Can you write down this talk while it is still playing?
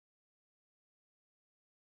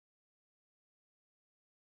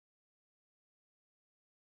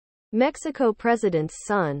Mexico president's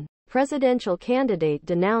son, presidential candidate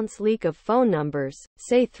denounce leak of phone numbers,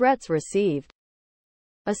 say threats received.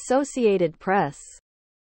 Associated Press.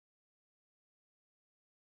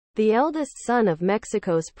 The eldest son of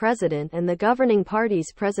Mexico's president and the governing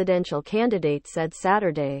party's presidential candidate said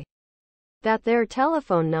Saturday that their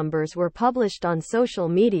telephone numbers were published on social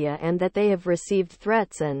media and that they have received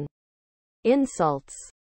threats and insults.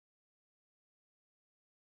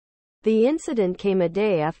 The incident came a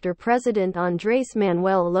day after President Andrés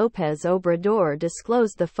Manuel López Obrador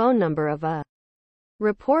disclosed the phone number of a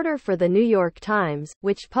reporter for The New York Times,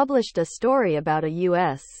 which published a story about a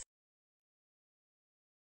U.S.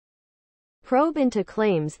 probe into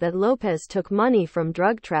claims that López took money from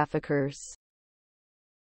drug traffickers.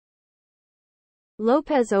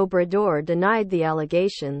 López Obrador denied the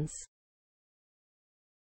allegations.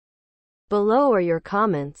 Below are your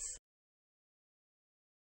comments.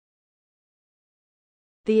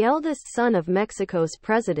 The eldest son of Mexico's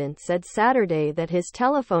president said Saturday that his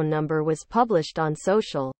telephone number was published on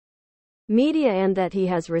social media and that he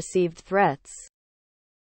has received threats.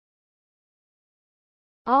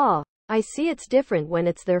 I see it's different when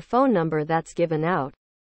it's their phone number that's given out.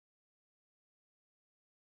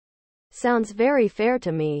 Sounds very fair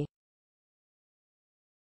to me.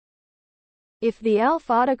 If the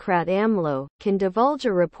ALF autocrat AMLO can divulge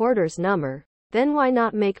a reporter's number, then why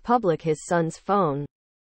not make public his son's phone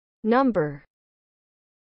number?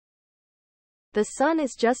 The son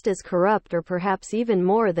is just as corrupt or perhaps even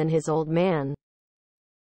more than his old man.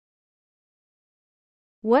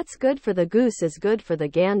 What's good for the goose is good for the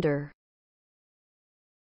gander.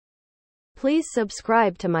 Please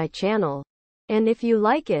subscribe to my channel. And if you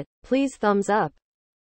like it, please thumbs up.